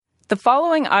The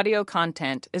following audio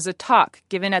content is a talk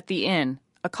given at The Inn,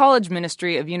 a college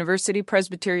ministry of University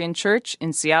Presbyterian Church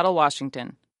in Seattle,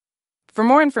 Washington. For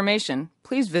more information,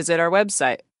 please visit our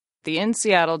website,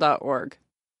 theinnseattle.org.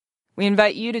 We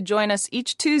invite you to join us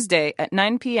each Tuesday at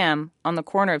 9 p.m. on the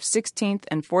corner of 16th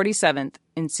and 47th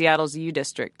in Seattle's U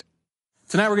District.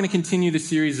 Tonight we're going to continue the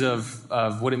series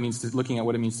of what it means to looking at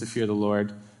what it means to fear the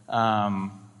Lord,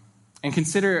 and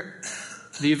consider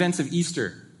the events of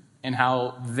Easter and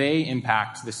how they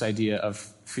impact this idea of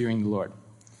fearing the Lord.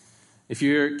 If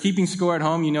you're keeping score at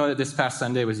home, you know that this past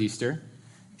Sunday was Easter.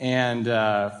 And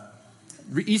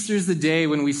Easter is the day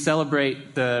when we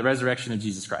celebrate the resurrection of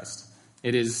Jesus Christ.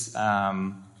 It is,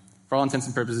 for all intents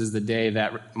and purposes, the day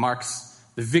that marks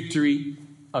the victory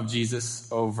of Jesus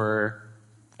over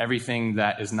everything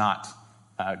that is not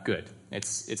good.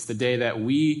 It's the day that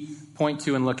we point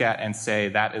to and look at and say,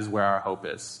 that is where our hope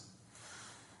is.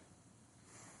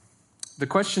 The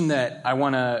question that I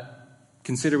want to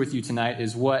consider with you tonight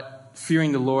is what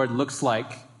fearing the Lord looks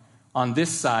like on this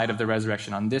side of the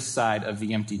resurrection, on this side of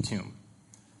the empty tomb.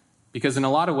 Because in a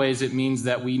lot of ways it means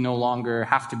that we no longer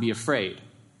have to be afraid.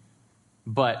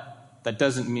 But that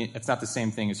doesn't mean, it's not the same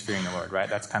thing as fearing the Lord, right?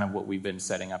 That's kind of what we've been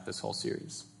setting up this whole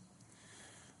series.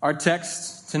 Our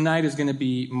text tonight is going to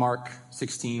be Mark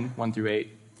 16, 1 through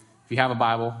 8. If you have a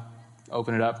Bible,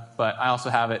 open it up. But I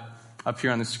also have it up here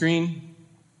on the screen.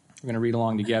 We're going to read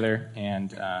along together,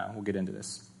 and we'll get into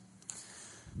this.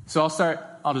 So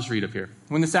I'll just read up here.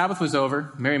 When the Sabbath was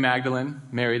over, Mary Magdalene,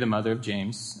 Mary the mother of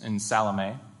James, and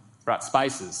Salome brought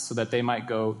spices so that they might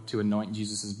go to anoint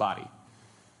Jesus' body.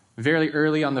 Very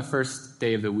early on the first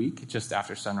day of the week, just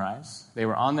after sunrise, they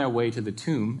were on their way to the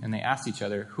tomb, and they asked each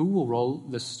other, "Who will roll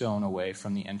the stone away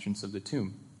from the entrance of the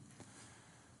tomb?"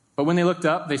 But when they looked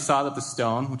up, they saw that the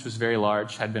stone, which was very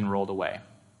large, had been rolled away.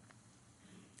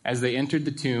 As they entered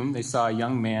the tomb, they saw a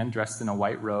young man dressed in a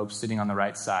white robe sitting on the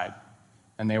right side,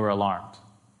 and they were alarmed.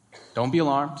 "Don't be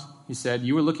alarmed," he said.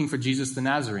 "You were looking for Jesus the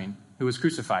Nazarene, who was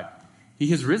crucified.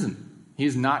 He has risen. He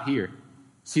is not here.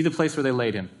 See the place where they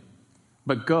laid him.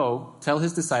 But go, tell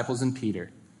his disciples and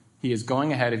Peter, he is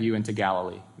going ahead of you into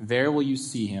Galilee. There will you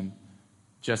see him,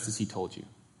 just as he told you."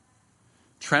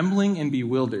 Trembling and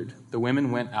bewildered, the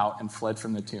women went out and fled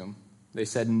from the tomb. They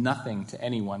said nothing to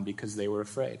anyone because they were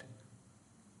afraid.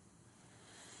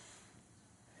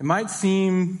 It might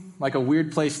seem like a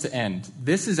weird place to end.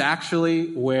 This is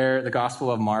actually where the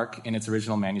Gospel of Mark in its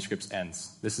original manuscripts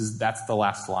ends. That's the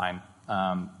last line.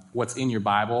 What's in your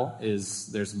Bible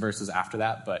there's verses after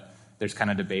that, but there's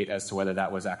kind of debate as to whether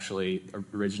that was actually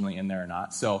originally in there or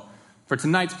not. So for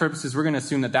tonight's purposes, we're going to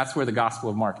assume that that's where the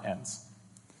Gospel of Mark ends.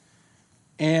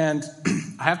 And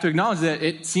I have to acknowledge that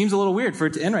it seems a little weird for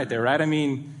it to end right there, right? I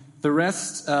mean, the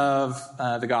rest of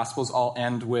the Gospels all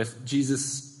end with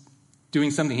Jesus doing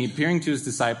something. He appearing to his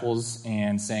disciples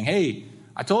and saying, "Hey,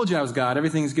 I told you I was God.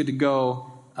 Everything's good to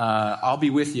go. I'll be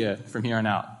with you from here on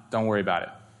out. Don't worry about it."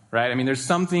 Right? I mean, there's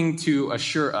something to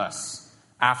assure us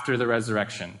after the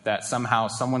resurrection that somehow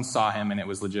someone saw him and it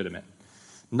was legitimate.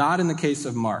 Not in the case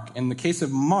of Mark. In the case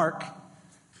of Mark,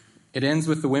 it ends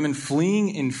with the women fleeing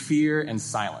in fear and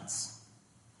silence.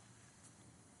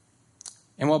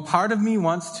 And while part of me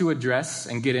wants to address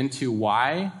and get into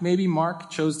why maybe Mark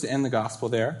chose to end the gospel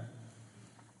there,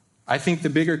 I think the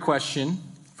bigger question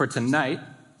for tonight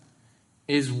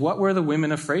is, what were the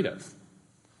women afraid of?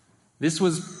 This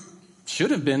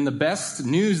should have been the best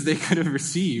news they could have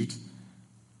received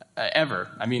ever.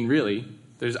 I mean, really,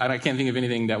 I can't think of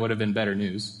anything that would have been better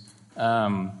news.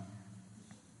 So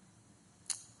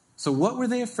what were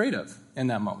they afraid of in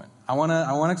that moment? I want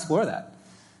to explore that.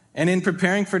 And in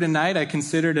preparing for tonight, I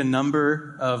considered a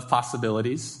number of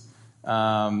possibilities.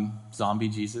 Zombie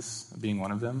Jesus being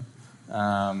one of them.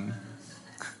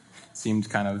 Seemed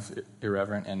kind of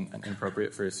irreverent and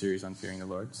inappropriate for a series on fearing the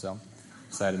Lord, so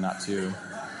decided not to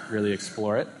really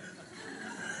explore it.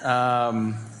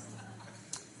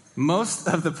 Most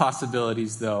of the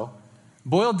possibilities, though,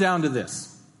 boiled down to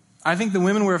this. I think the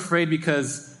women were afraid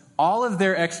because all of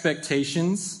their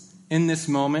expectations in this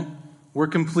moment were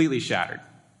completely shattered.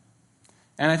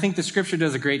 And I think the scripture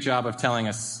does a great job of telling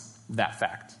us that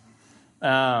fact.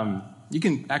 You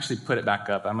can actually put it back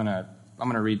up. I'm going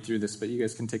to read through this, but you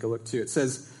guys can take a look too. It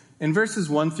says in verses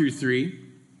 1 through 3,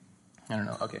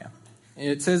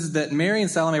 it says that Mary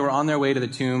and Salome were on their way to the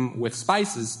tomb with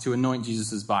spices to anoint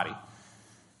Jesus' body.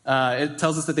 It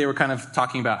tells us that they were kind of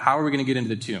talking about, how are we going to get into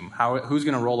the tomb? Who's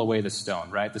going to roll away the stone,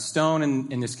 right? The stone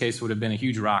in this case would have been a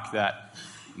huge rock that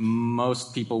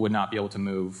most people would not be able to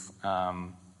move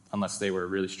unless they were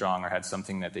really strong or had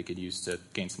something that they could use to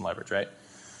gain some leverage, right?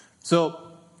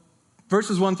 So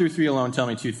verses 1 through 3 alone tell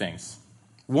me two things.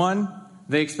 One,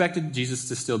 they expected Jesus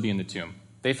to still be in the tomb.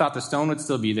 They thought the stone would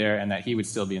still be there and that he would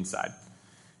still be inside.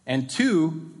 And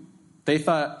two, they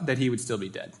thought that he would still be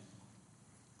dead.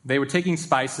 They were taking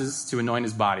spices to anoint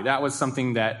his body. That was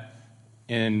something that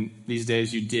in these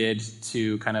days you did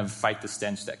to kind of fight the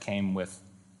stench that came with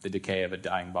the decay of a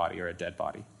dying body or a dead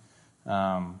body.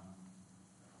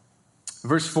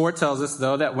 Verse 4 tells us,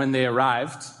 though, that when they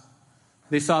arrived,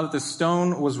 they saw that the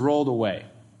stone was rolled away.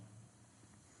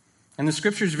 And the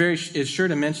scripture is sure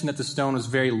to mention that the stone was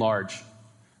very large,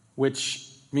 which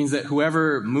means that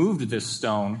whoever moved this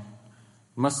stone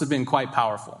must have been quite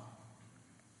powerful.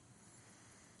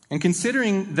 And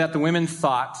considering that the women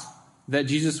thought that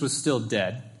Jesus was still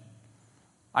dead,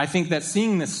 I think that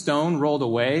seeing the stone rolled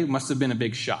away must have been a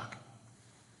big shock.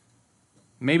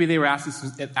 Maybe they were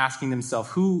asking themselves,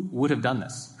 who would have done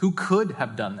this? Who could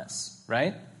have done this,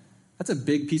 right? That's a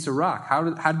big piece of rock. How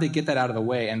did they get that out of the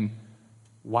way, and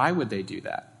why would they do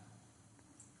that?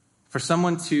 For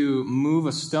someone to move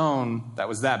a stone that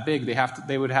was that big,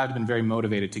 they would have been very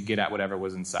motivated to get at whatever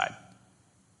was inside.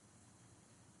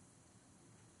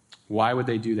 Why would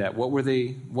they do that? What were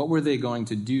they going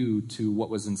to do to what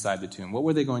was inside the tomb? What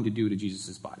were they going to do to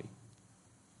Jesus' body?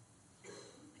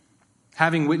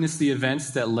 Having witnessed the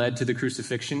events that led to the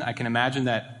crucifixion, I can imagine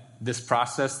that this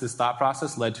thought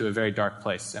process, led to a very dark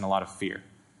place and a lot of fear.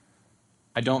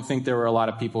 I don't think there were a lot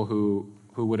of people who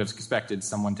would have expected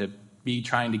someone to be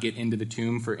trying to get into the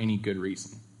tomb for any good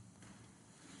reason.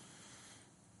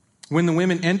 When the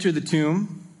women entered the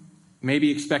tomb,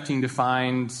 maybe expecting to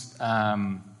find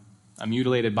a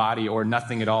mutilated body or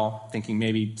nothing at all, thinking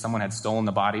maybe someone had stolen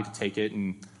the body to take it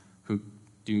and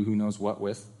do who knows what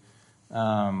with.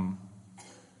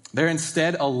 They're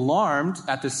instead alarmed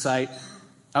at the sight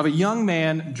of a young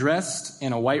man dressed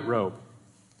in a white robe.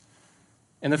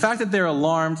 And the fact that they're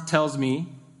alarmed tells me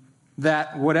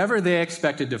that whatever they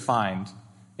expected to find,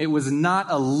 it was not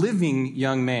a living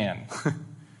young man.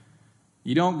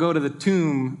 You don't go to the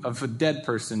tomb of a dead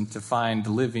person to find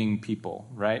living people,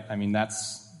 right? I mean,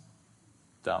 that's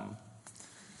dumb.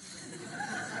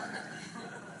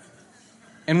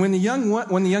 And when the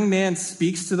young man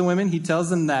speaks to the women, he tells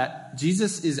them that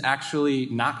Jesus is actually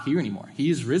not here anymore. He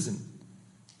is risen.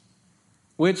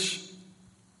 Which,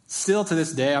 still to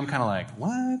this day, I'm kind of like,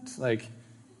 what? Like,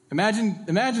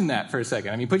 imagine that for a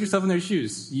second. I mean, put yourself in their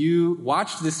shoes. You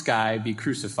watched this guy be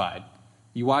crucified.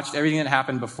 You watched everything that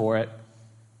happened before it.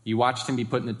 You watched him be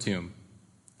put in the tomb.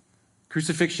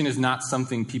 Crucifixion is not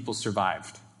something people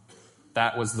survived.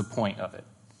 That was the point of it.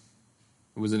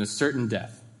 It was in a certain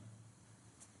death.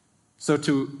 So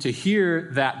to hear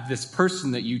that this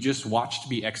person that you just watched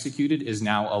be executed is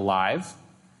now alive,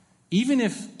 even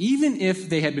if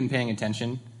they had been paying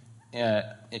attention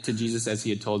to Jesus as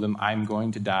he had told them, I'm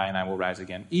going to die and I will rise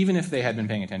again, even if they had been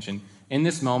paying attention, in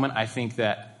this moment, I think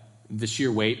that the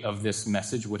sheer weight of this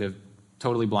message would have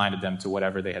totally blinded them to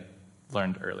whatever they had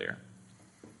learned earlier.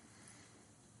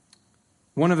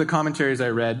 One of the commentaries I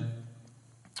read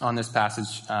on this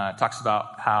passage talks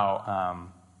about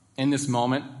how in this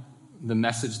moment, the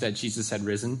message that Jesus had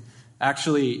risen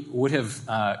actually would have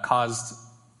caused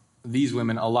these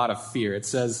women a lot of fear. It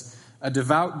says, a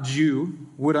devout Jew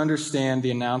would understand the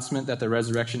announcement that the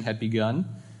resurrection had begun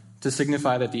to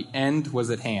signify that the end was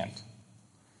at hand.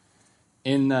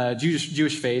 In the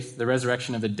Jewish faith, the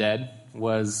resurrection of the dead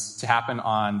was to happen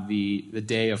on the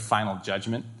day of final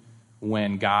judgment,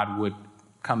 when God would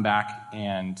come back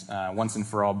and once and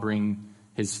for all bring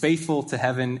his faithful to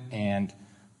heaven and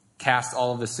cast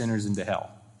all of the sinners into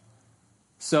hell.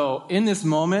 So in this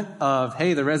moment of,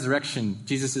 hey, the resurrection,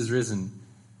 Jesus is risen,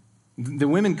 the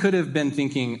women could have been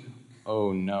thinking,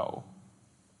 oh no,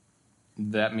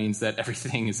 that means that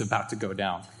everything is about to go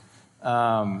down.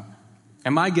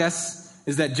 And my guess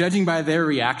is that judging by their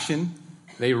reaction,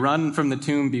 they run from the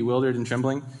tomb bewildered and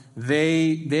trembling.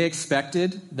 They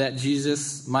expected that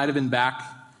Jesus might have been back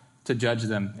to judge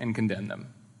them and condemn them.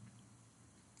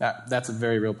 That's a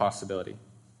very real possibility.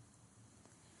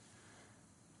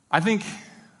 I think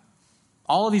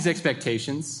all of these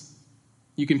expectations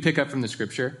you can pick up from the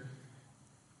scripture,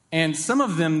 and some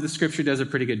of them the scripture does a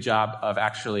pretty good job of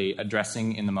actually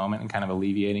addressing in the moment and kind of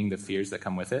alleviating the fears that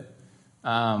come with it.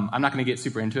 I'm not going to get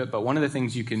super into it, but one of the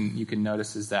things you can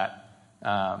notice is that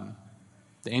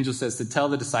the angel says to tell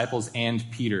the disciples and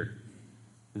Peter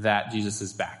that Jesus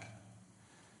is back.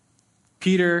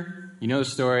 Peter, you know the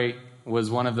story,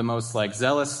 was one of the most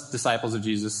zealous disciples of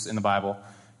Jesus in the Bible,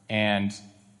 and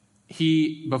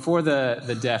he, before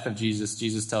the death of Jesus,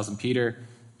 Jesus tells him, Peter,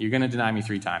 you're going to deny me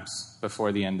 3 times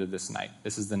before the end of this night.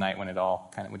 This is the night when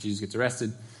when Jesus gets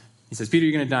arrested. He says, Peter,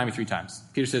 you're going to deny me 3 times.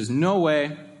 Peter says, no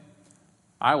way.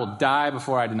 I will die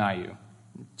before I deny you.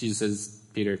 Jesus says,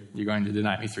 Peter, you're going to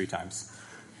deny me 3 times.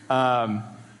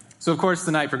 So, of course,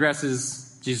 the night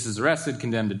progresses. Jesus is arrested,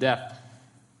 condemned to death.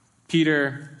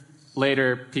 Peter,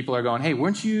 later, people are going, hey,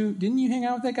 didn't you hang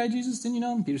out with that guy, Jesus? Didn't you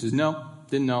know him? Peter says, no,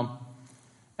 didn't know him.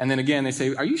 And then again, they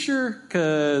say, are you sure?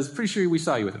 Because pretty sure we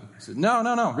saw you with him. He says,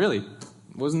 no, really.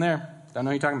 Wasn't there. Don't know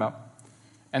what you're talking about.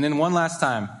 And then one last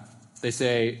time, they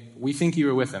say, we think you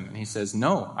were with him. And he says,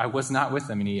 no, I was not with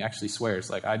him. And he actually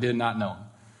swears, I did not know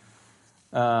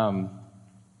him.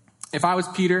 If I was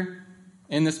Peter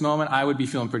in this moment, I would be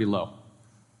feeling pretty low.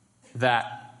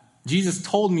 That Jesus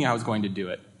told me I was going to do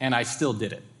it, and I still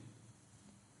did it.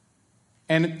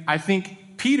 And I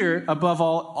think Peter, above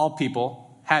all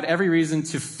people, had every reason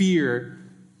to fear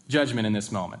judgment in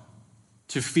this moment.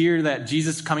 To fear that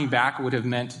Jesus coming back would have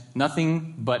meant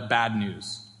nothing but bad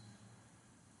news.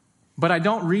 But I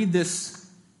don't read this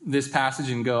passage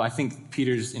and go, I think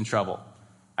Peter's in trouble.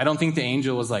 I don't think the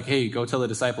angel was like, hey, go tell the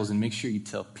disciples and make sure you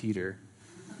tell Peter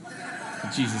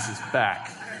that Jesus is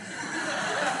back.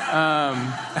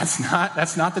 That's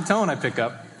not the tone I pick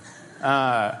up.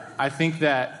 I think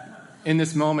that in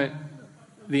this moment,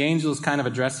 the angel is kind of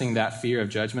addressing that fear of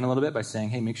judgment a little bit by saying,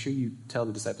 hey, make sure you tell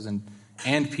the disciples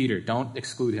and Peter, don't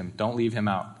exclude him. Don't leave him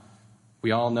out.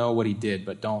 We all know what he did,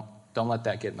 but don't let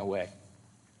that get in the way.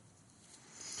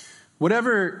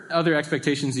 Whatever other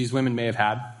expectations these women may have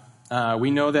had,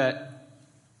 we know that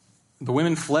the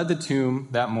women fled the tomb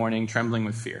that morning trembling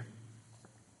with fear.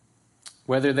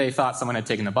 Whether they thought someone had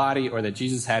taken the body or that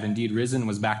Jesus had indeed risen,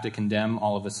 was back to condemn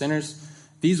all of the sinners,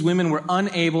 these women were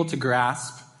unable to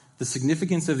grasp the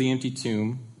significance of the empty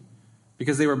tomb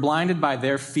because they were blinded by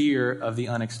their fear of the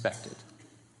unexpected.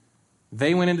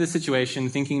 They went into the situation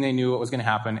thinking they knew what was going to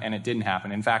happen, and it didn't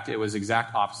happen. In fact, it was the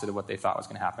exact opposite of what they thought was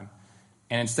going to happen.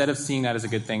 And instead of seeing that as a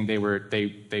good thing, they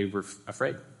were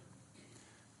afraid.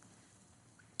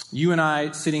 You and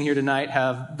I, sitting here tonight,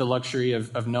 have the luxury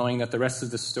of knowing that the rest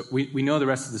of the story, we know the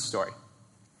rest of the story.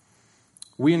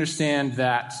 We understand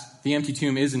that the empty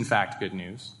tomb is, in fact, good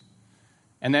news,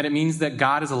 and that it means that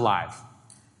God is alive.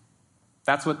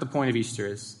 That's what the point of Easter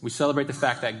is. We celebrate the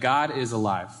fact that God is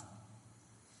alive.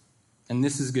 And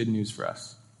this is good news for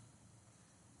us.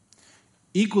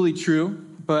 Equally true,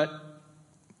 but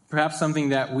perhaps something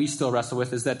that we still wrestle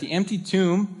with, is that the empty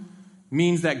tomb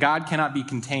means that God cannot be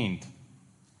contained.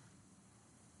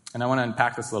 And I want to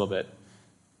unpack this a little bit.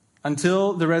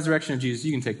 Until the resurrection of Jesus,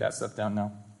 you can take that stuff down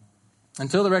now.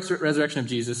 Until the resurrection of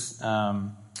Jesus,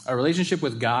 a relationship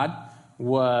with God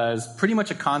was pretty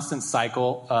much a constant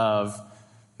cycle of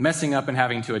messing up and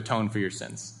having to atone for your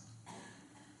sins.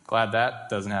 Glad that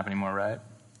doesn't happen anymore, right?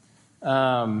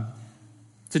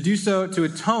 To do so, to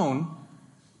atone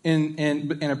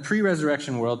in a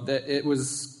pre-resurrection world, it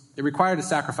required a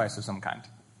sacrifice of some kind.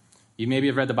 You maybe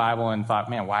have read the Bible and thought,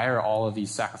 man, why are all of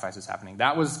these sacrifices happening?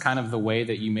 That was kind of the way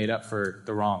that you made up for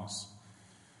the wrongs.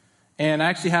 And I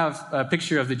actually have a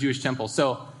picture of the Jewish temple.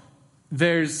 So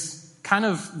there's kind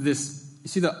of this, you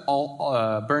see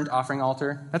the burnt offering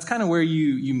altar? That's kind of where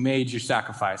you made your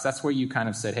sacrifice. That's where you kind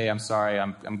of said, hey, I'm sorry,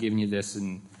 I'm giving you this,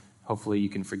 and hopefully you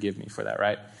can forgive me for that,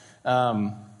 right?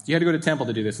 You had to go to temple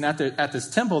to do this. And at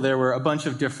this temple, there were a bunch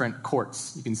of different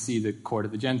courts. You can see the court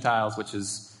of the Gentiles, which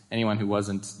is anyone who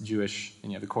wasn't Jewish,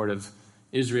 and you have the court of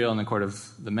Israel and the court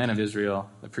of the men of Israel,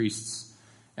 the priests,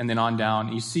 and then on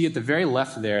down. You see at the very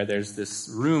left there's this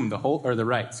room, the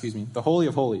Holy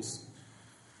of Holies.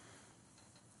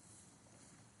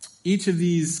 Each of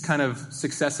these kind of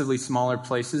successively smaller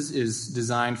places is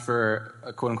designed for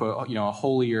a quote-unquote, a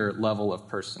holier level of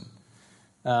person.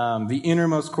 The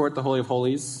innermost court, the Holy of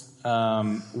Holies,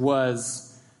 was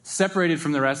separated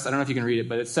from the rest. I don't know if you can read it,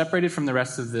 but it's separated from the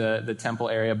rest of the temple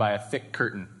area by a thick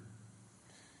curtain.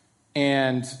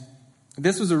 And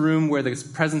this was a room where the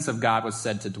presence of God was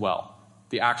said to dwell,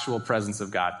 the actual presence of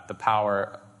God, the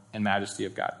power and majesty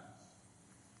of God.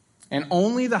 And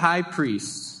only the high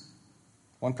priest,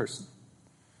 one person,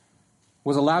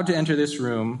 was allowed to enter this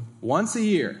room once a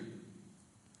year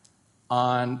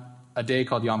on a day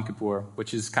called Yom Kippur,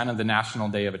 which is kind of the national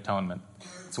day of atonement.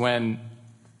 It's when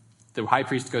the high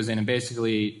priest goes in and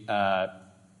basically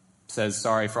says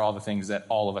sorry for all the things that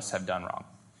all of us have done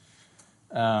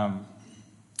wrong.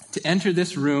 To enter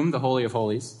this room, the Holy of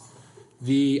Holies,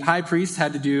 the high priest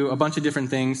had to do a bunch of different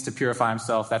things to purify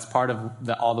himself. That's part of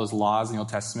all those laws in the Old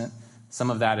Testament. Some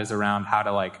of that is around how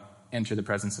to enter the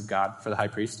presence of God for the high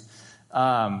priest.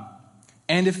 And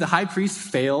if the high priest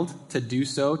failed to do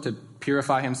so, to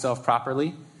purify himself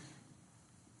properly,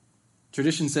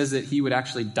 tradition says that he would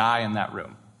actually die in that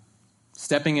room.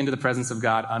 Stepping into the presence of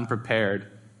God unprepared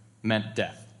meant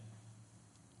death.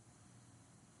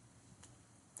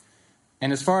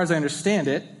 And as far as I understand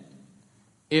it,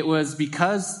 it was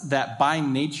because that by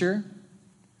nature,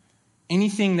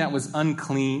 anything that was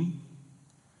unclean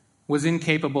was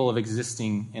incapable of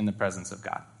existing in the presence of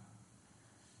God.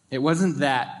 It wasn't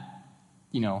that,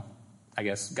 I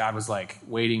guess God was like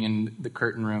waiting in the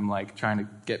curtain room, like trying to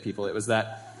get people. It was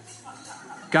that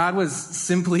God was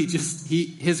simply just,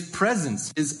 his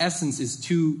presence, his essence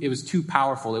it was too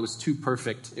powerful. It was too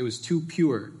perfect. It was too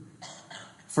pure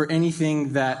for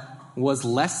anything that was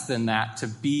less than that to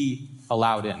be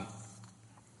allowed in.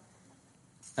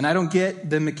 And I don't get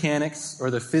the mechanics or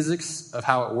the physics of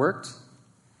how it worked,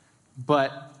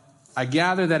 but I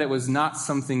gather that it was not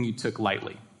something you took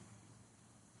lightly.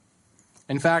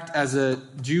 In fact, as a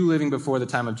Jew living before the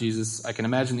time of Jesus, I can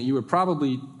imagine that you were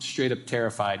probably straight up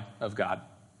terrified of God.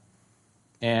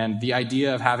 And the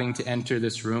idea of having to enter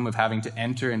this room, of having to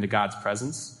enter into God's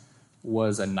presence,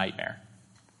 was a nightmare.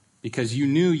 Because you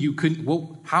knew you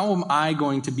couldn't, how am I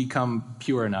going to become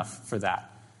pure enough for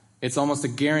that? It's almost a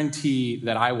guarantee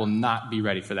that I will not be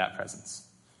ready for that presence.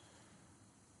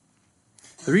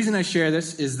 The reason I share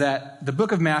this is that the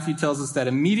book of Matthew tells us that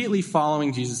immediately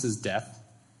following Jesus' death,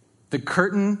 the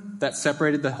curtain that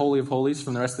separated the Holy of Holies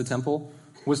from the rest of the temple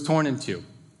was torn in two.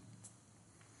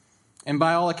 And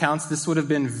by all accounts, this would have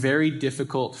been very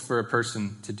difficult for a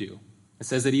person to do. It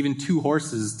says that even two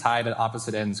horses tied at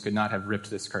opposite ends could not have ripped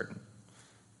this curtain.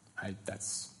 I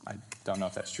don't know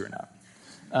if that's true or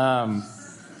not.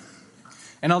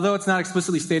 And although it's not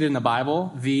explicitly stated in the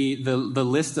Bible, the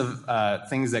list of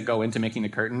things that go into making the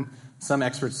curtain, some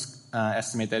experts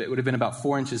estimate that it would have been about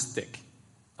 4 inches thick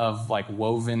of like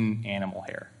woven animal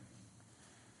hair.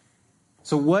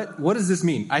 So what does this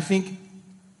mean? I think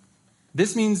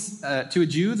this means to a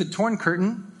Jew, the torn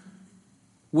curtain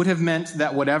would have meant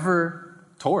that whatever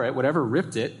tore it, whatever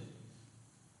ripped it,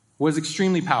 was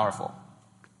extremely powerful.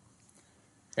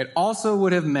 It also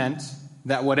would have meant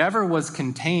that whatever was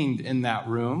contained in that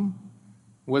room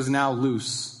was now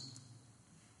loose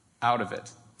out of it.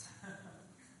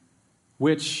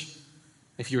 Which,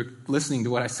 if you're listening to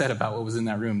what I said about what was in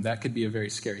that room, that could be a very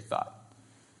scary thought.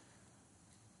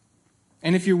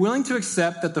 And if you're willing to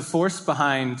accept that the force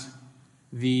behind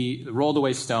the rolled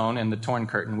away stone and the torn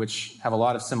curtain, which have a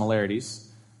lot of similarities,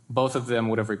 both of them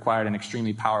would have required an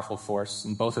extremely powerful force,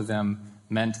 and both of them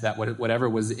meant that whatever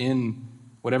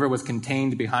was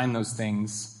contained behind those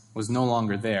things was no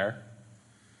longer there.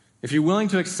 If you're willing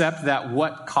to accept that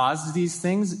what caused these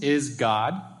things is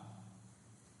God,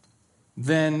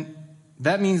 then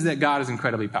that means that God is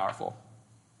incredibly powerful.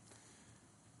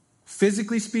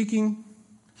 Physically speaking,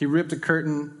 he ripped a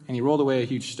curtain and he rolled away a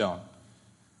huge stone.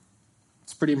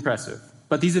 It's pretty impressive.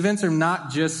 But these events are not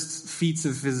just feats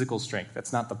of physical strength.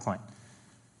 That's not the point.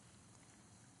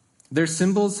 They're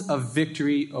symbols of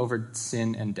victory over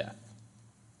sin and death.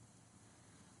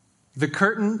 The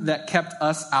curtain that kept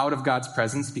us out of God's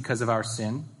presence because of our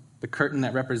sin, the curtain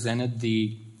that represented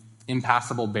the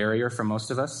impassable barrier for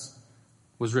most of us,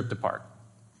 was ripped apart.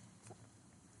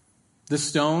 The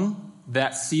stone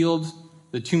that sealed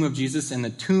the tomb of Jesus and the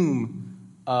tomb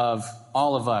of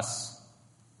all of us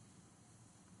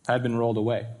had been rolled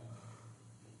away.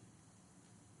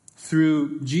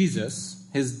 Through Jesus,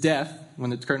 his death when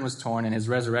the curtain was torn and his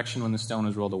resurrection when the stone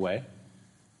was rolled away,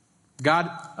 God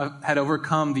had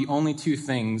overcome the only two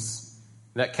things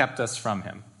that kept us from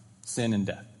him, sin and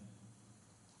death.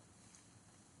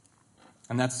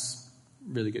 And that's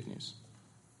really good news.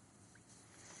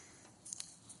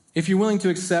 If you're willing to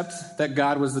accept that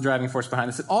God was the driving force behind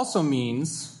this, it also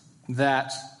means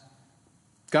that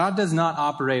God does not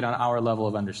operate on our level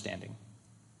of understanding.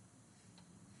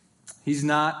 He's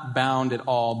not bound at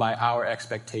all by our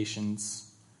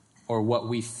expectations or what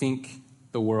we think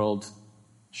the world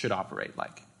should operate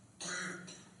like.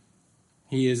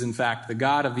 He is, in fact, the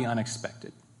God of the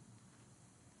unexpected.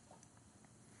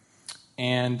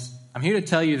 And I'm here to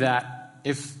tell you that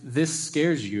if this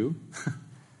scares you,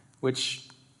 which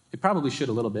it probably should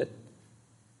a little bit,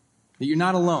 that you're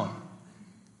not alone.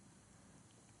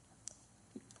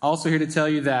 Also here to tell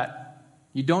you that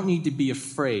you don't need to be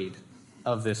afraid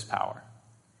of this power.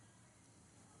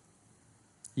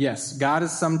 Yes, God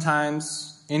is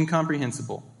sometimes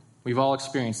incomprehensible. We've all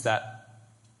experienced that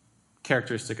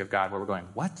characteristic of God where we're going,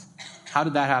 what? How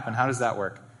did that happen? How does that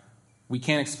work? We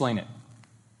can't explain it.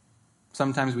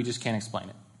 Sometimes we just can't explain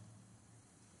it.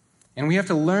 And we have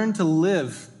to learn to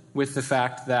live with the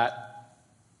fact that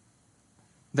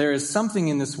there is something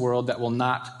in this world that will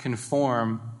not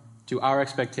conform to our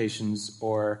expectations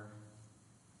or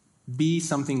be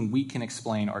something we can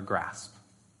explain or grasp.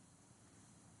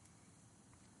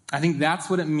 I think that's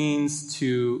what it means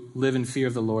to live in fear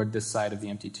of the Lord this side of the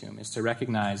empty tomb, is to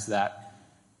recognize that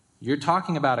you're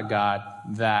talking about a God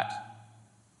that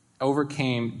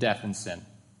overcame death and sin.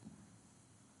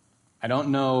 I don't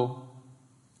know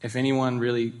if anyone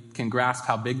really can grasp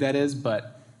how big that is,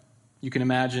 but you can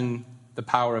imagine the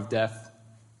power of death.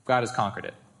 God has conquered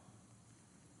it.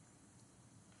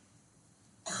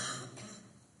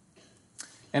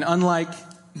 And unlike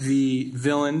the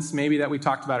villains, maybe that we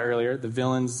talked about earlier, the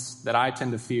villains that I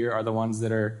tend to fear are the ones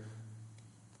that are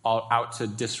all out to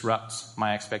disrupt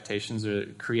my expectations or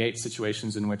create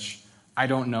situations in which I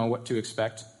don't know what to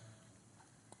expect.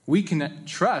 We can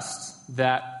trust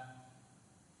that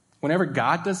whenever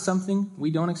God does something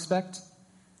we don't expect,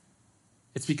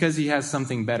 it's because he has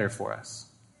something better for us.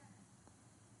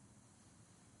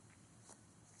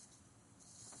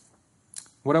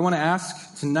 What I want to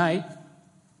ask tonight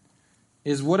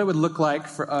is what it would look like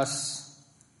for us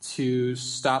to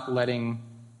stop letting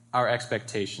our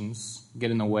expectations get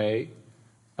in the way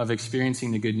of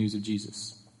experiencing the good news of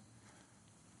Jesus.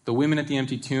 The women at the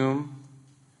empty tomb,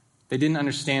 they didn't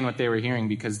understand what they were hearing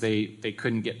because they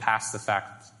couldn't get past the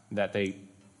fact that they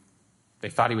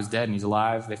thought he was dead and he's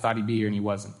alive. They thought he'd be here and he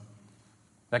wasn't.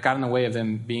 That got in the way of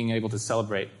them being able to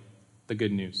celebrate the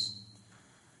good news.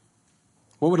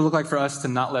 What would it look like for us to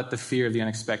not let the fear of the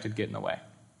unexpected get in the way?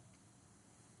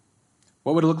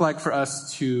 What would it look like for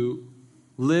us to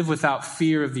live without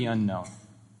fear of the unknown?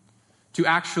 To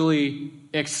actually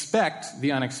expect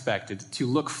the unexpected, to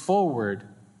look forward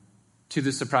to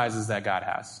the surprises that God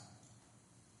has.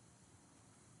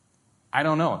 I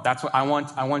don't know. That's what I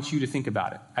want you to think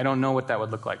about it. I don't know what that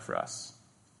would look like for us.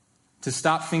 To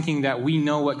stop thinking that we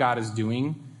know what God is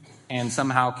doing and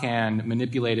somehow can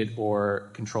manipulate it or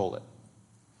control it.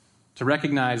 To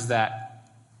recognize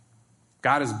that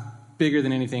God is bigger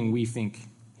than anything we think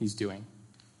he's doing.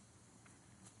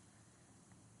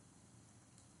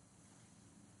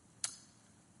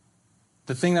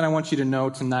 The thing that I want you to know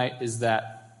tonight is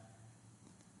that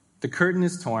the curtain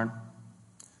is torn,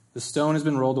 the stone has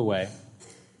been rolled away,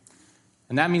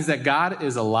 and that means that God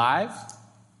is alive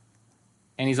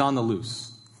and he's on the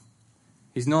loose.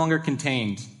 He's no longer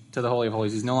contained to the Holy of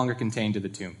Holies. He's no longer contained to the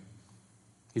tomb.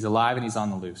 He's alive and he's on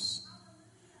the loose.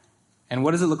 And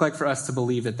what does it look like for us to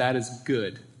believe that that is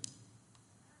good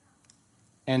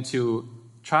and to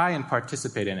try and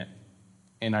participate in it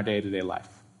in our day-to-day life?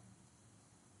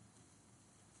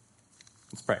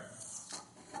 Let's pray.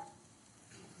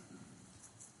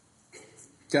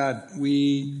 God,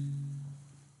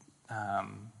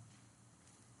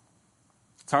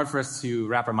 it's hard for us to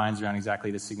wrap our minds around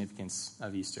exactly the significance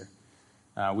of Easter.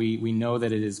 We know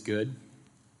that it is good,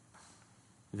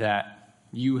 that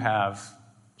you have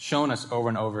shown us over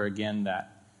and over again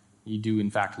that you do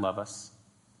in fact love us,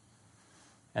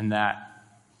 and that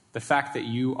the fact that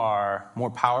you are more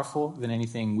powerful than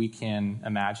anything we can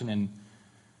imagine, and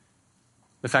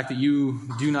the fact that you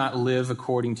do not live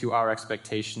according to our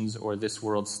expectations or this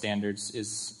world's standards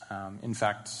is in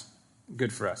fact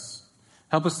good for us.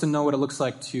 Help us to know what it looks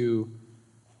like to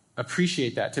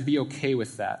appreciate that, to be okay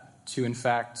with that, to in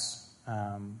fact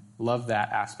love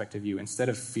that aspect of you instead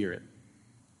of fear it.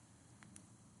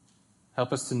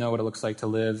 Help us to know what it looks like to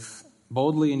live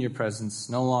boldly in your presence,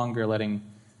 no longer letting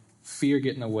fear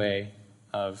get in the way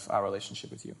of our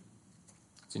relationship with you.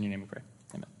 It's in your name we pray.